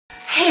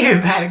Hey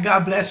everybody,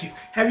 God bless you.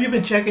 Have you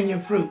been checking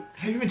your fruit?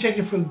 Have you been checking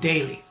your fruit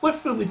daily? What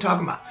fruit are we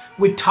talking about?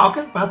 We're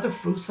talking about the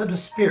fruits of the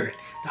Spirit,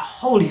 the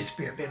Holy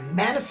Spirit, being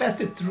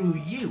manifested through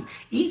you,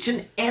 each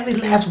and every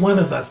last one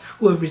of us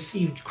who have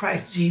received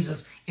Christ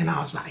Jesus in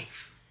our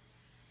life.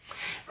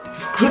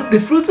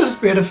 The fruits of the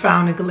Spirit are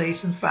found in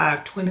Galatians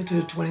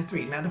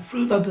 5:22-23. Now the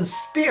fruit of the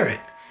Spirit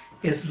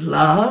is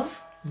love,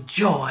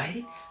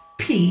 joy,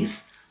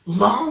 peace,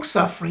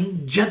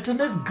 long-suffering,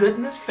 gentleness,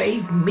 goodness,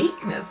 faith,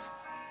 meekness,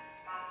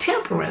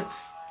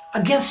 temperance.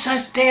 Against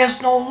such there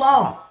is no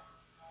law.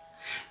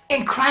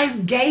 And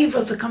Christ gave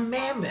us a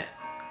commandment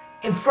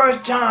in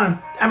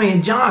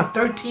John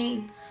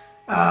 13,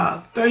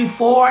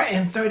 34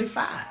 and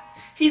 35.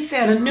 He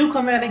said, a new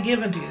commandment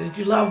given to you, that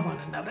you love one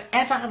another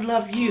as I have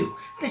loved you,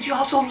 that you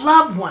also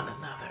love one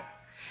another.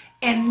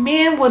 And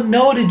men will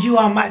know that you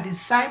are my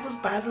disciples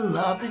by the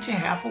love that you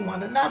have for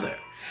one another.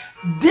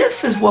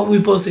 This is what we're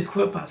supposed to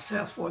equip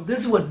ourselves for. This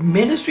is what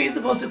ministry is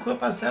supposed to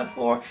equip ourselves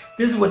for.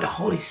 This is what the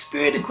Holy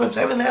Spirit equips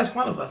every last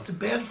one of us to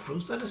bear the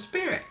fruits of the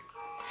Spirit.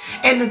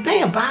 And the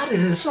thing about it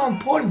is so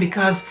important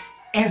because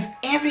as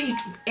every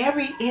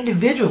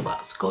individual of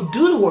us go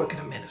do the work of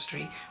the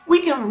ministry,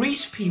 we can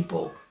reach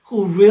people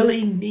who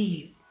really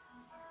need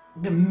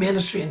the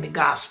ministry and the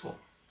gospel.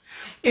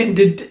 And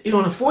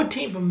on the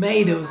 14th of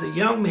May, there was a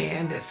young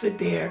man that sit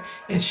there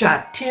and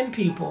shot 10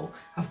 people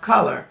of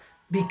color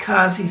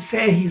because he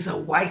said he's a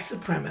white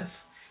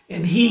supremacist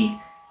and he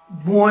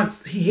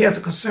has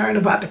a concern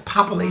about the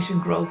population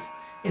growth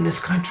in this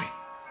country.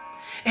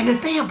 And the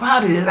thing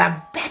about it is,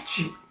 I bet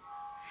you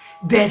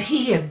that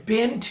he had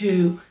been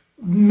to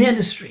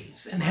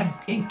ministries and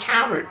have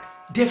encountered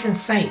different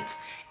saints.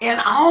 And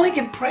I only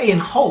can pray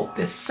and hope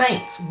that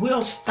saints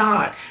will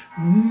start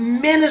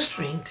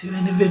ministering to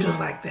individuals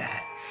like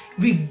that.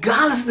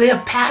 Regardless of their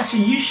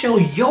passion, you show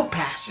your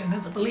passion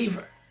as a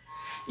believer.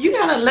 You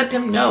got to let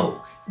them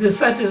know that,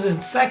 such as in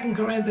 2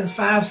 Corinthians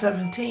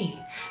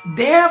 5:17,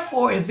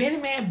 therefore, if any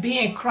man be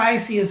in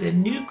Christ, he is a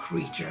new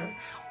creature.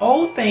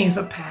 Old things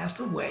are passed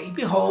away.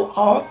 Behold,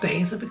 all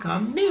things have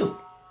become new.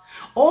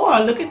 Or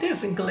look at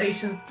this in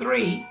Galatians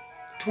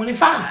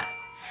 3:25.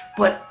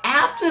 But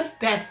after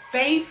that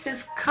faith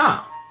is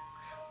come,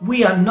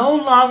 we are no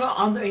longer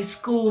under a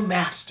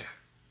schoolmaster.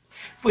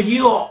 For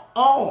you are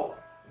all,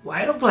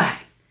 white or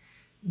black,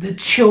 the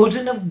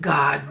children of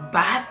God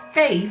by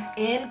faith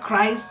in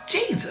Christ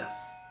Jesus.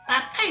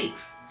 By faith.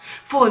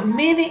 For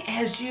many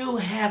as you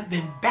have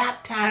been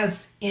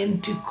baptized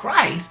into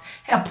Christ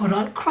have put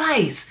on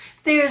Christ.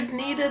 There is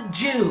neither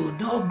Jew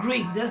nor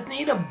Greek. There's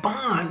neither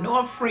bond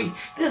nor free.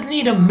 There's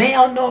neither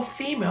male nor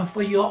female,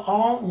 for you're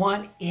all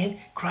one in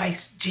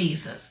Christ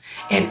Jesus.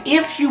 And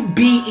if you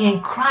be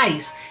in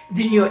Christ,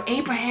 then you're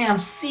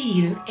Abraham's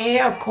seed and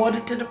heir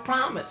according to the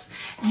promise.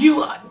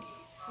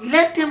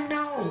 Let them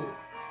know.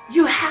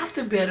 You have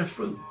to bear the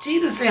fruit.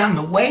 Jesus said, I'm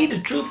the way, the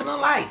truth, and the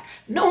life.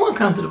 No one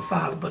comes to the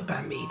Father but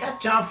by me.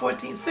 That's John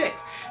 14:6.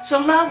 So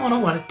love one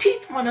another.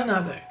 Teach one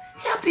another.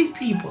 Help these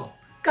people.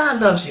 God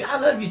loves you. I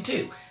love you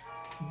too.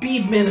 Be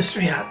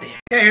ministry out there.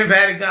 Hey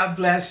everybody, God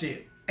bless you.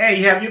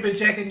 Hey, have you been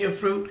checking your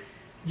fruit?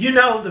 You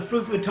know the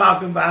fruit we're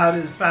talking about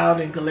is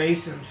found in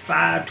Galatians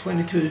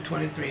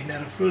 5:22-23. Now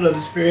the fruit of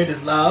the Spirit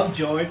is love,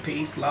 joy,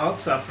 peace, long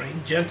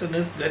suffering,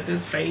 gentleness,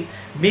 goodness, faith,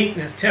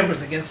 meekness,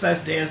 temperance. Against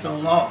such there is no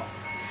law.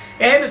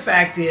 And the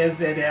fact is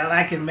that,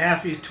 like in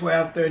Matthew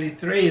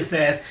 12:33, it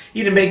says,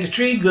 either make the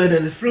tree good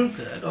and the fruit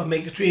good, or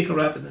make the tree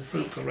corrupt and the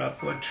fruit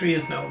corrupt, for a tree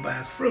is known by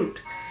its fruit.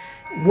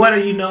 What are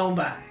you known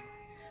by?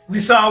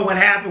 We saw what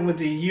happened with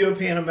the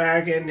European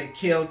American that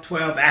killed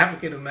 12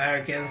 African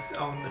Americans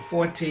on the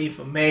 14th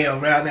of May,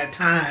 around that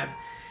time,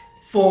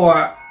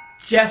 for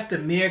just the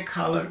mere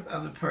color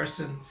of the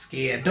person's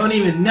skin.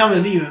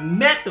 Never even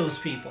met those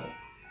people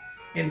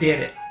and did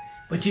it.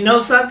 But you know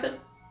something?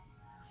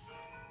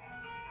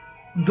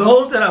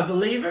 Those that are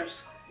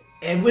believers,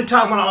 and we're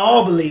talking about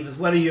all believers,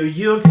 whether you're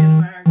European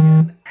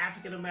American,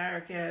 African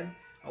American,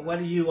 or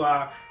whether you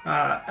are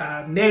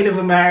Native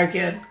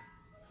American,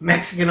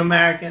 Mexican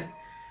American,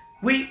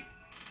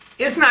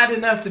 it's not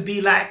in us to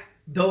be like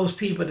those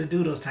people to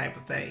do those type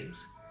of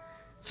things.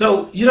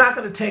 So you're not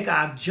going to take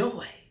our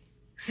joy.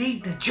 See,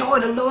 the joy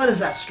of the Lord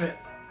is our strength.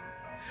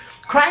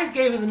 Christ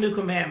gave us a new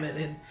commandment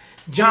in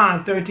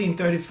John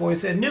 13:34. He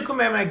said, new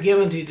commandment I give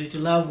unto you, that you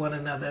love one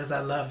another as I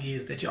love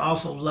you, that you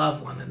also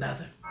love one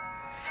another.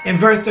 In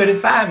verse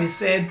 35, he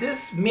said,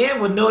 this men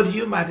will know that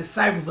you are my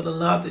disciple for the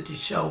love that you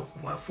show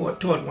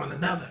toward one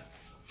another.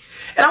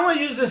 And I want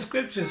to use the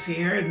scriptures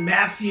here in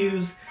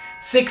Matthew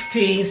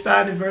 16,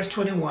 starting in verse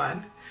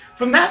 21.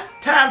 From that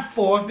time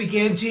forth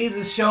began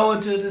Jesus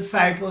showing to the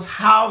disciples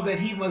how that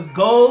he must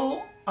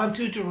go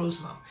unto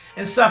Jerusalem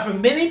and suffer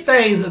many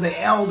things of the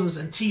elders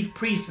and chief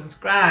priests and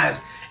scribes,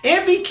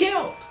 and be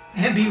killed,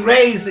 and be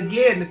raised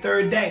again the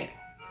third day.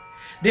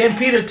 Then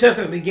Peter took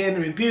him and began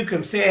to rebuke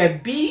him,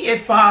 saying, be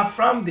it far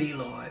from thee,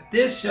 Lord,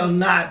 this shall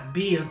not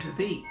be unto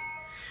thee.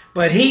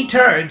 But he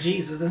turned,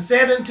 Jesus, and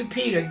said unto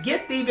Peter,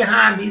 get thee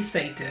behind me,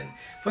 Satan,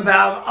 for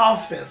thou art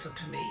offense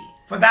unto me.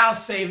 For thou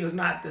savest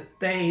not the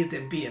things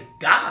that be of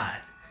God,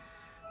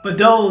 But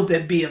those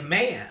that be of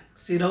man,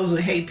 see, those who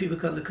hate people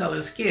because of the color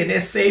of skin,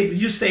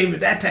 you savor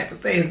that type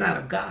of thing is not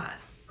of God.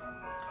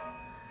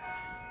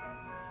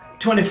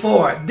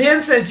 24.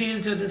 Then said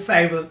Jesus to the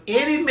disciples,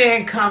 any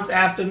man comes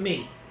after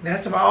me.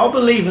 That's to all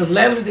believers,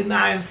 let him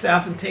deny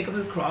himself and take up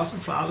his cross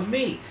and follow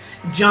me.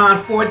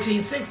 John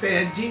 14:6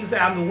 said, Jesus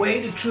said, I'm the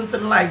way, the truth,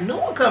 and the life. No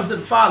one comes to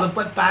the Father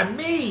but by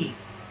me.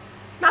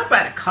 Not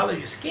by the color of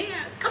your skin.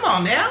 Come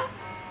on now.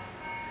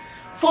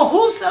 For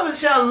whosoever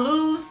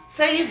shall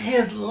save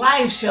his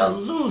life shall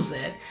lose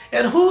it,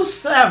 and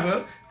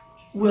whosoever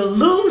will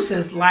lose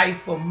his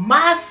life for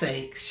my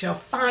sake shall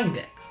find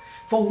it.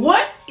 For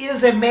what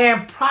is a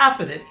man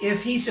profited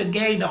if he shall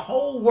gain the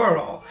whole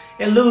world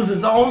and lose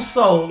his own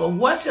soul? Or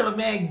what shall a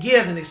man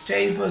give in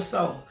exchange for his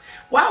soul?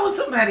 Why would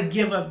somebody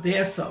give up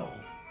their soul?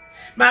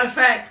 Matter of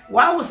fact,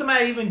 why would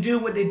somebody even do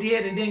what they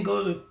did and then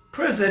go to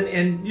prison?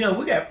 And, you know,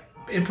 we got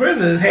in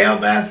prison is hell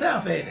by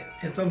itself, ain't it?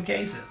 In some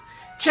cases.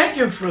 Check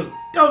your fruit.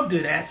 Don't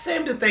do that.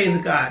 Save the things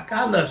of God.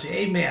 God loves you.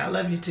 Amen. I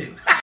love you too.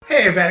 Hey,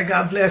 everybody.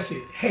 God bless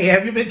you. Hey,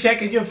 have you been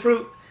checking your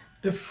fruit?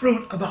 The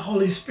fruit of the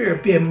Holy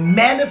Spirit being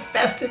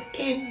manifested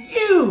in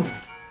you.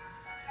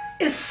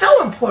 It's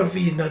so important for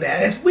you to know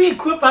that. As we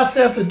equip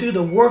ourselves to do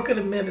the work of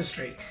the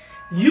ministry,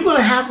 you're going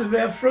to have to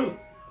bear fruit.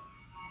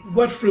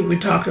 What fruit we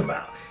talking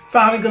about?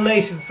 Found in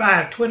Galatians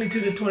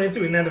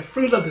 5:22-23. Now the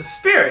fruit of the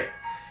Spirit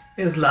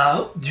is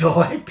love,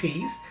 joy,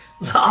 peace,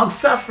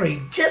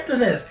 long-suffering,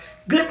 gentleness,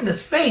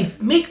 goodness,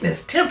 faith,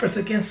 meekness, temperance.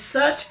 Against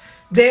such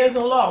there is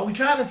no law. What we're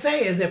trying to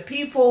say is that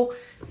people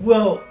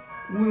will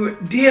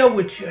deal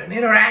with you and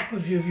interact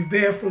with you if you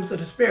bear fruits of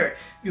the Spirit.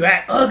 You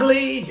act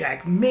ugly, you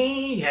act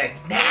mean, you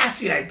act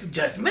nasty, you act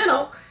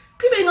judgmental,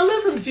 people ain't gonna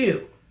listen to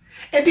you.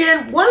 And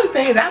then one of the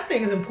things I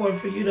think is important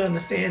for you to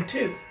understand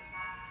too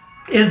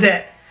is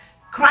that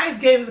Christ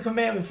gave us a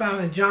commandment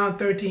found in John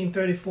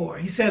 13:34.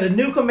 He said, a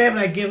new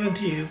commandment I give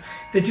unto you,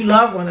 that you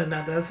love one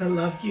another as I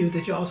love you,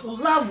 that you also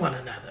love one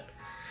another.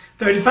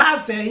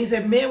 35 said, he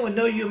said, men will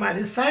know you are my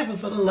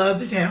disciples for the love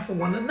that you have for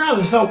one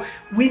another. So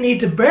we need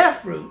to bear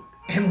fruit.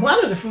 And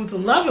one of the fruits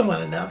of loving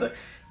one another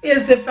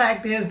is the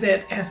fact is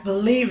that as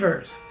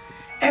believers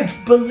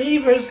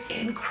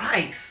in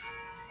Christ,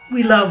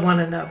 we love one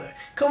another.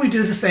 Because we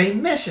do the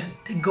same mission,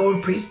 to go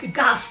and preach the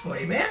gospel,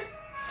 amen?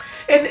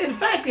 And the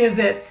fact is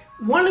that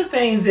one of the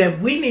things that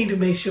we need to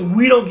make sure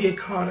we don't get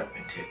caught up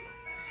into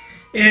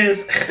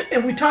is,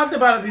 and we talked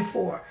about it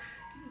before,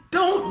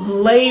 don't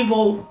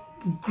label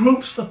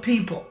groups of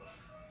people.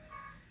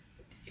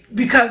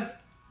 Because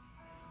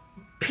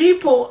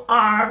people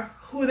are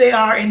who they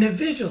are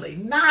individually,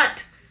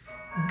 not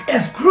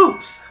as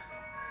groups.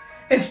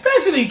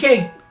 Especially you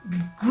can't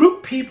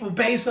group people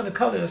based on the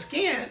color of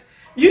skin.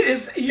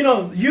 You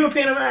know,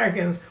 European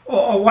Americans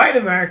or white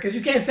Americans,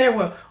 you can't say,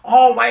 well,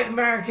 all white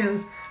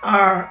Americans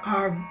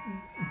are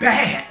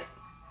bad.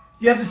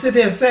 You have to sit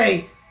there and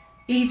say,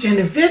 each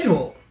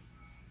individual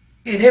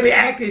in every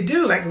act they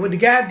do, like what the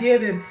guy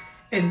did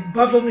in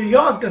Buffalo, New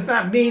York, does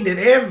not mean that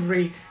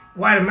every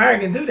white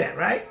American do that,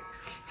 right?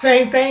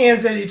 Same thing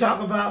is that you talk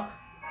about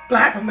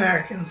Black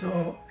Americans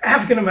or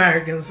African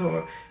Americans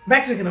or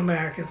Mexican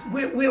Americans.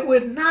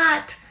 We're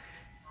not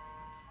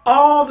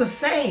all the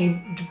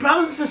same.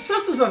 Brothers and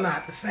sisters are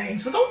not the same.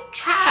 So don't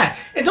try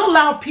and don't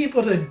allow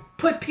people to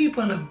put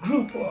people in a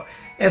group or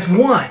as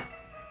one.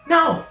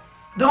 No,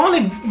 the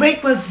only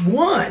make us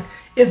one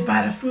is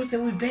by the fruits that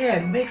we bear.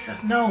 It makes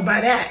us known by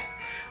that.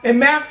 In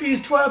Matthew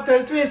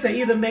 12:33 it says,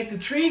 either make the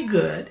tree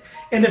good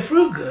and the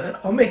fruit good,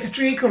 or make the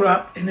tree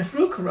corrupt and the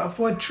fruit corrupt,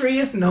 for a tree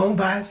is known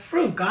by its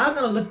fruit. God's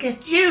going to look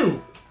at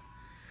you.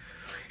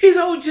 He's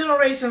an old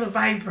generation of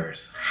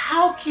vipers.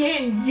 How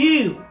can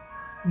you,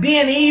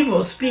 being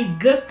evil, speak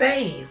good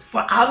things?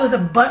 For out of the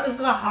abundance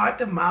of the heart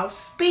the mouth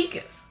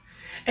speaketh.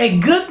 A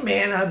good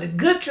man out of the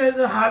good treasure of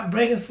the heart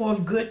bringeth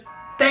forth good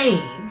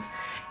things.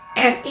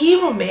 An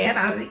evil man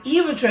out of the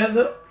evil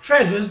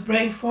treasures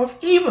bring forth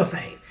evil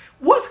things.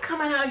 What's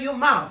coming out of your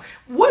mouth?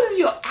 What are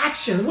your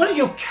actions? What are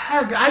your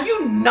character? Are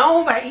you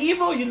known by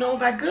evil or are you known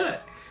by good?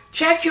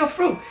 Check your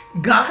fruit.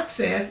 God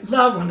said,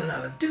 love one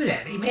another. Do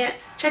that. Amen.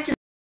 Check your